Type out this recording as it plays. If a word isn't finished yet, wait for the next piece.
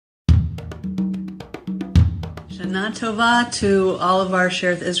Shana Tova to all of our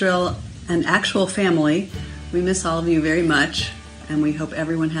Shereth Israel and actual family. We miss all of you very much, and we hope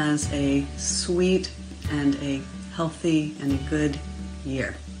everyone has a sweet and a healthy and a good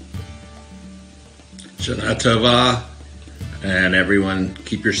year. Shana Tova, and everyone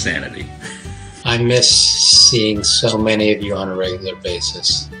keep your sanity. I miss seeing so many of you on a regular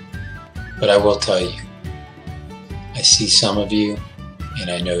basis, but I will tell you, I see some of you,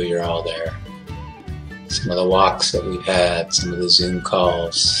 and I know you're all there. Some of the walks that we've had, some of the Zoom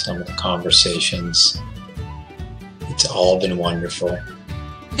calls, some of the conversations, it's all been wonderful.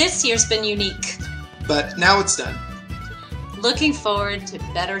 This year's been unique. But now it's done. Looking forward to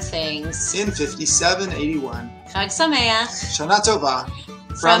better things. In 5781. Chag Sameach. Shana Tova.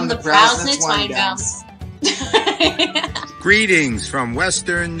 From the Prausnitz Weinbaums. Greetings from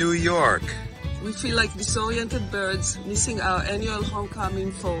Western New York. We feel like disoriented birds missing our annual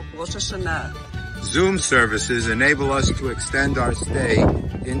homecoming for Rosh Hashanah. Zoom services enable us to extend our stay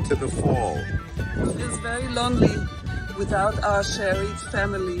into the fall. It feels very lonely without our Shereth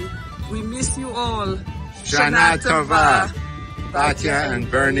family. We miss you all. Shana Tova, Batya and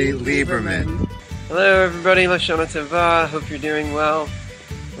Bernie Lieberman. Hello everybody, Lashana Tova. Hope you're doing well.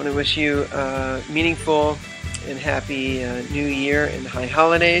 I want to wish you a meaningful and happy New Year and high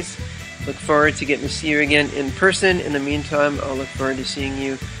holidays. Look forward to getting to see you again in person. In the meantime, I'll look forward to seeing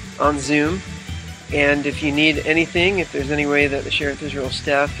you on Zoom. And if you need anything, if there's any way that the Shereth Israel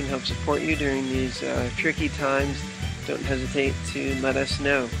staff can help support you during these tricky times, don't hesitate to let us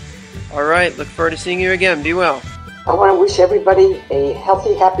know. All right, look forward to seeing you again. Be well. I want to wish everybody a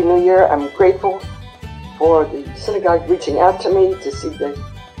healthy, happy New Year. I'm grateful for the synagogue reaching out to me to see the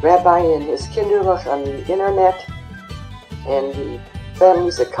rabbi and his kinderlich on the internet, and the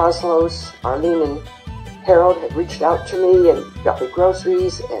families at Kozlos, Arlene and Harold had reached out to me and got me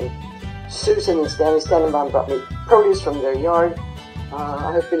groceries, and Susan and Stanley Stannenbaum brought me produce from their yard.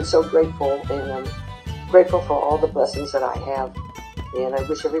 I have been so grateful, and I'm grateful for all the blessings that I have. And I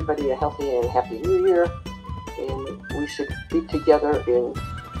wish everybody a healthy and happy New Year. And we should be together in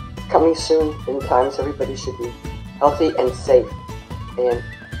coming soon in times. Everybody should be healthy and safe and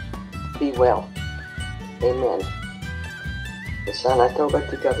be well. Amen.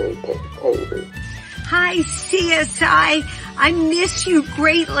 Hi, CSI. I miss you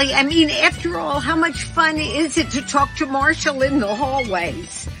greatly. I mean, after all, how much fun is it to talk to Marshall in the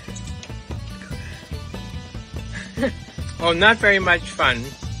hallways? Oh, not very much fun.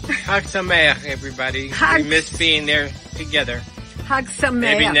 Chag Sameach, everybody. We miss being there together. Chag Sameach.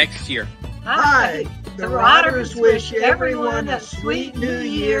 Maybe next year. Hi, the Rotters wish everyone a sweet new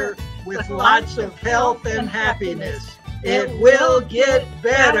year with lots of health and happiness. It will get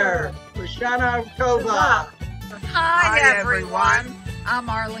better. Shana Tova. Hi, everyone. I'm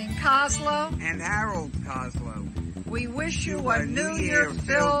Arlene Kozlow. And Harold Kozlow. We wish you a new year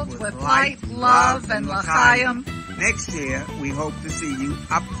filled with light, love, and l'chaim. Next year, we hope to see you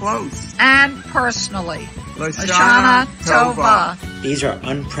up close. And personally. Lashana Tova. These are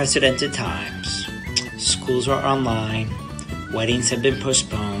unprecedented times. Schools are online. Weddings have been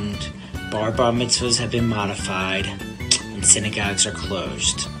postponed. Bar mitzvahs have been modified. And synagogues are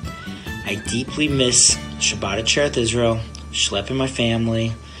closed. I deeply miss Shabbat at Shereth Israel, schlepping my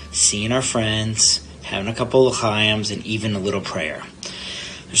family, seeing our friends, having a couple of l'chaims, and even a little prayer.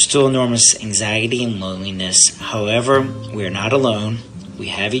 There's still enormous anxiety and loneliness. However, we are not alone. We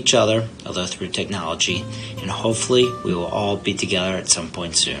have each other, although through technology, and hopefully we will all be together at some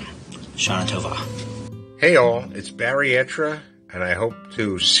point soon. Shana Tova. Hey all, it's Barry Etra, and I hope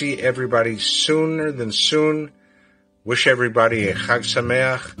to see everybody sooner than soon. Wish everybody a Chag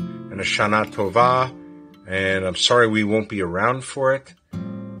Sameach and a Shana Tova, and I'm sorry we won't be around for it.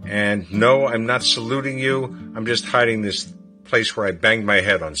 And no, I'm not saluting you. I'm just hiding this place where I banged my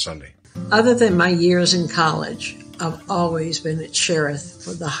head on Sunday. Other than my years in college, I've always been at Shereth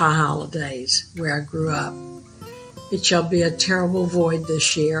for the high holidays where I grew up. It shall be a terrible void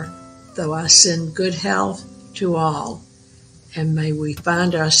this year, though I send good health to all, and may we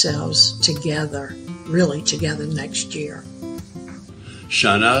find ourselves together, really together next year.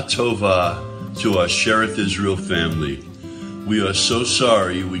 Shana Tova to our Shereth Israel family. We are so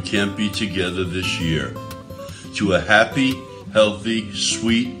sorry we can't be together this year. To a happy, healthy,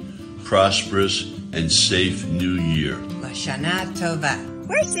 sweet, prosperous, and safe new year. Shana Tova.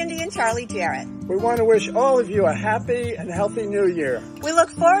 We're Cindy and Charlie Jarrett. We want to wish all of you a happy and healthy new year. We look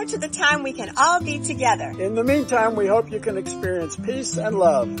forward to the time we can all be together. In the meantime, we hope you can experience peace and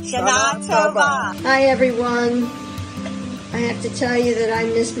love. Shana Tova. Hi, everyone. I have to tell you that I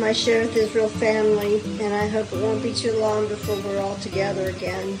miss my Shereth Israel family, and I hope it won't be too long before we're all together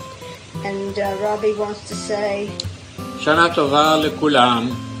again. And Robbie wants to say, Shana Tova lekulam.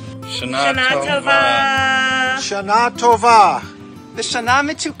 Shana Tova. Shana Tova. V'shana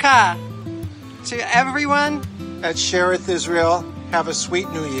Mituka. To everyone, At Shereth Israel, have a sweet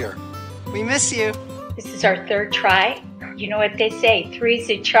new year. we miss you. This is our third try. You know what they say, three's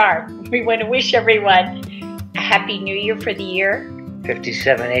a charm. We want to wish everyone a happy new year for the year.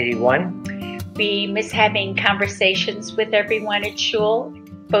 5781. We miss having conversations with everyone at shul,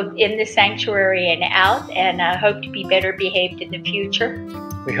 both in the sanctuary and out, and hope to be better behaved in the future.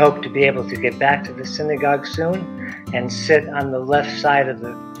 We hope to be able to get back to the synagogue soon and sit on the left side of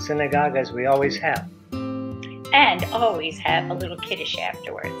the synagogue as we always have. And always have a little kiddush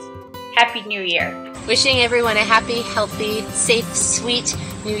afterwards. Happy New Year. Wishing everyone a happy, healthy, safe, sweet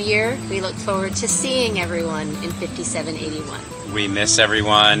New Year. We look forward to seeing everyone in 5781. We miss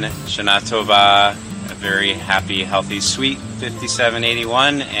everyone. Shana Tova. A very happy, healthy, sweet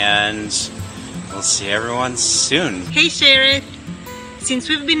 5781. And we'll see everyone soon. Hey, Shereth. Since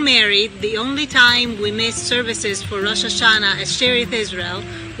we've been married, the only time we missed services for Rosh Hashanah at Shereth Israel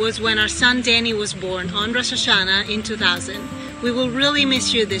was when our son Danny was born on Rosh Hashanah in 2000. We will really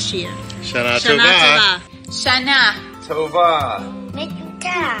miss you this year. Shana Tova. Shana Tova.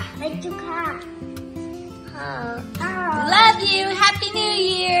 Metuka. Metuka. Love you. Happy New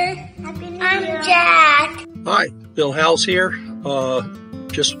Year. Happy New Year. I'm Jack. Hi, Bill Howells here.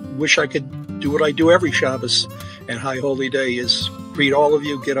 Just wish I could do what I do every Shabbos and High Holy Day is greet all of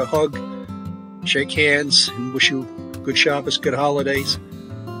you, get a hug, shake hands, and wish you good Shabbos, good holidays.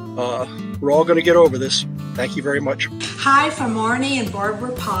 We're all going to get over this. Thank you very much. Hi from Arnie and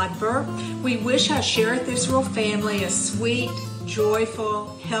Barbara Podber. We wish our Shereth Israel family a sweet,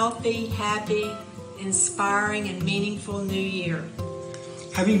 joyful, healthy, happy, inspiring, and meaningful New Year.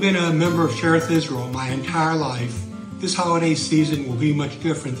 Having been a member of Shereth Israel my entire life, this holiday season will be much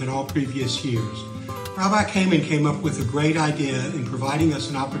different than all previous years. Rabbi Kamen came up with a great idea in providing us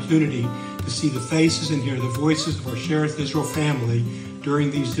an opportunity to see the faces and hear the voices of our Shereth Israel family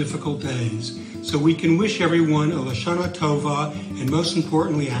during these difficult days, so we can wish everyone a Lashana Tova and most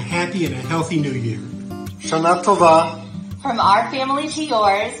importantly a happy and a healthy New Year. Shana Tova. From our family to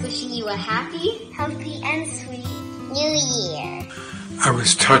yours, Wishing you a happy, healthy, and sweet New Year. I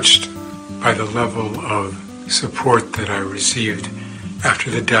was touched by the level of support that I received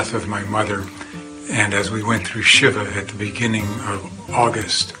after the death of my mother, and as we went through Shiva at the beginning of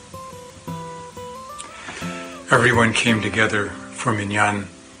August. Everyone came together for Minyan.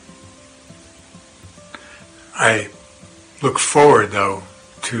 I look forward, though,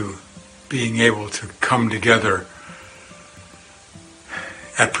 to being able to come together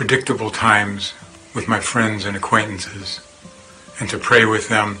at predictable times with my friends and acquaintances and to pray with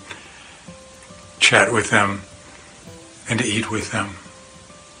them, chat with them, and to eat with them.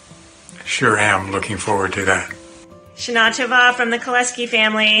 Sure am looking forward to that. Shana Tova from the Koleski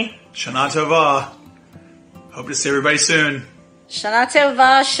family. Shana Tova. Hope to see everybody soon. Shana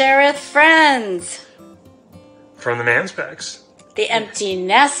Tova, Shereth friends. From the Mansbecks. The empty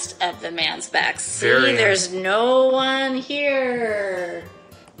nest of the Mansbecks. See, Very there's no one here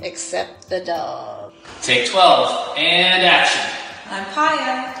except the dog. Take 12 and action. I'm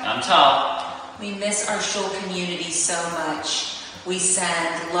Kaya. I'm Tal. We miss our shul community so much. We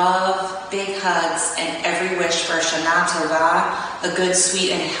send love, big hugs, and every wish for Shana Tova, a good,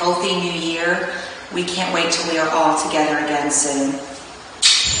 sweet, and healthy new year. We can't wait till we are all together again soon.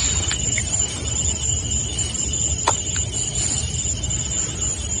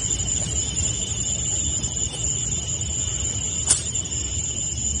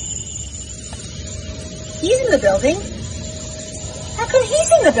 He's in the building. How come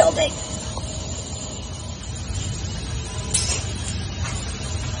he's in the building?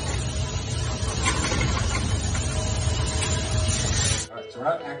 Alright, so we're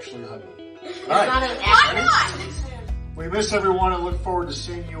not actually hugging. Why not? We miss everyone and look forward to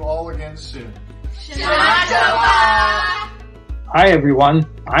seeing you all again soon. Hi everyone,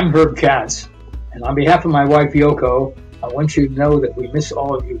 I'm Herb Katz, and on behalf of my wife Yoko, I want you to know that we miss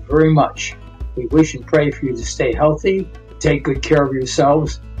all of you very much. We wish and pray for you to stay healthy, take good care of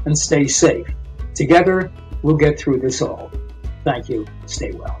yourselves, and stay safe. Together, we'll get through this all. Thank you.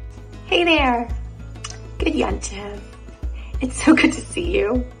 Stay well. Hey there. Good Yontiv. It's so good to see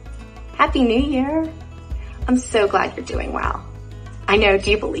you. Happy New Year. I'm so glad you're doing well. I know, do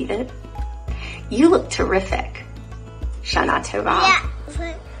you believe it? You look terrific. Shana Tova.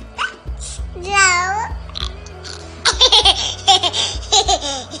 Yeah.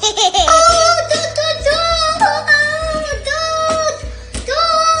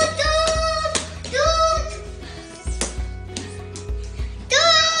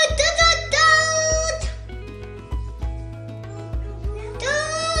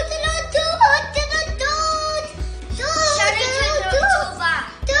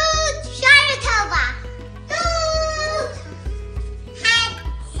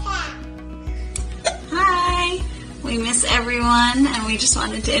 We miss everyone, and we just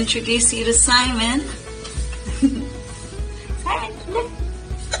wanted to introduce you to Simon.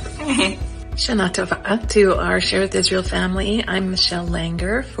 Shana Tova to our Shereth Israel family. I'm Michelle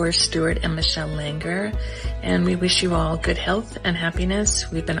Langer for Stuart and Michelle Langer, and we wish you all good health and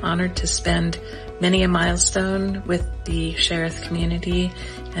happiness. We've been honored to spend many a milestone with the Shereth community,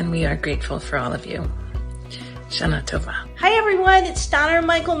 and we are grateful for all of you. Shana Tova. Hi everyone, it's Donna and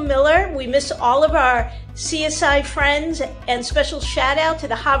Michael Miller. We miss all of our CSI friends, and special shout out to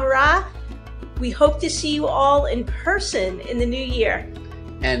the Havurah. We hope to see you all in person in the new year.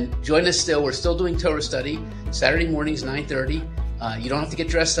 And join us still. We're still doing Torah study. Saturday mornings, 9:30. You don't have to get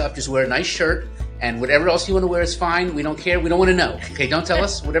dressed up. Just wear a nice shirt. And whatever else you want to wear is fine. We don't care. We don't want to know. Okay, don't tell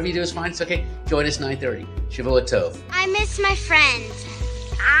us. Whatever you do is fine. It's okay. Join us 9:30. Shavua Tov. I miss my friends.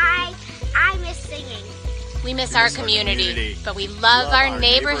 I miss singing. We miss our community, but we love our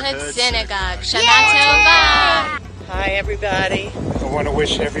neighborhood synagogue. Shana Tova. Hi, everybody. I want to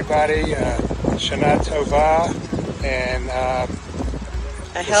wish everybody Shana Tova and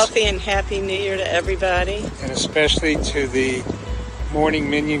a healthy and happy New Year to everybody. And especially to the morning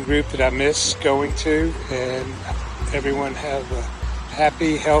minion group that I miss going to. And everyone have a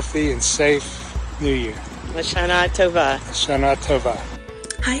happy, healthy, and safe New Year. Shana Tova. Shana Tova.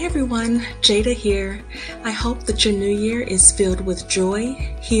 Hi everyone, Jada here. I hope that your new year is filled with joy,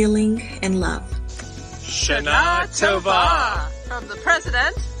 healing, and love. Shana Tova. From the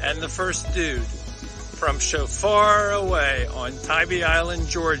President. And the First Dude. From Shofar Away on Tybee Island,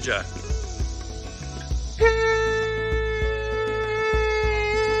 Georgia.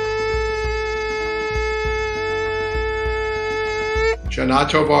 Shana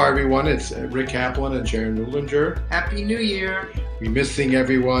Tova, everyone. It's Rick Kaplan and Sharon Newlinger. Happy New Year. We miss seeing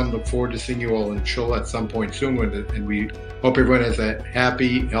everyone. Look forward to seeing you all in Shul at some point soon. And we hope everyone has a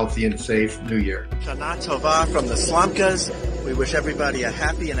happy, healthy, and safe New Year. Shana Tova from the Slomkas. We wish everybody a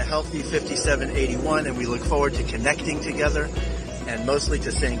happy and a healthy 5781, and we look forward to connecting together and mostly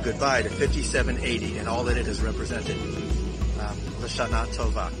to saying goodbye to 5780 and all that it has represented. L'Shana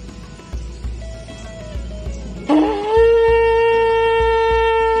Tova.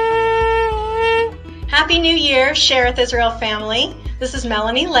 Happy New Year, Shereth Israel family. This is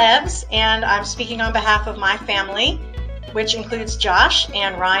Melanie Lebs, and I'm speaking on behalf of my family, which includes Josh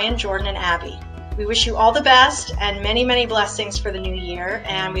and Ryan, Jordan, and Abby. We wish you all the best and many, many blessings for the new year,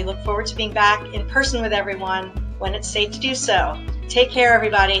 and we look forward to being back in person with everyone when it's safe to do so. Take care,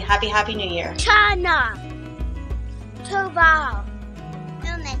 everybody. Happy, happy New Year. Shana Tova.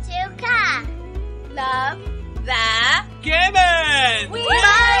 Umetuka. Love the Gibbon.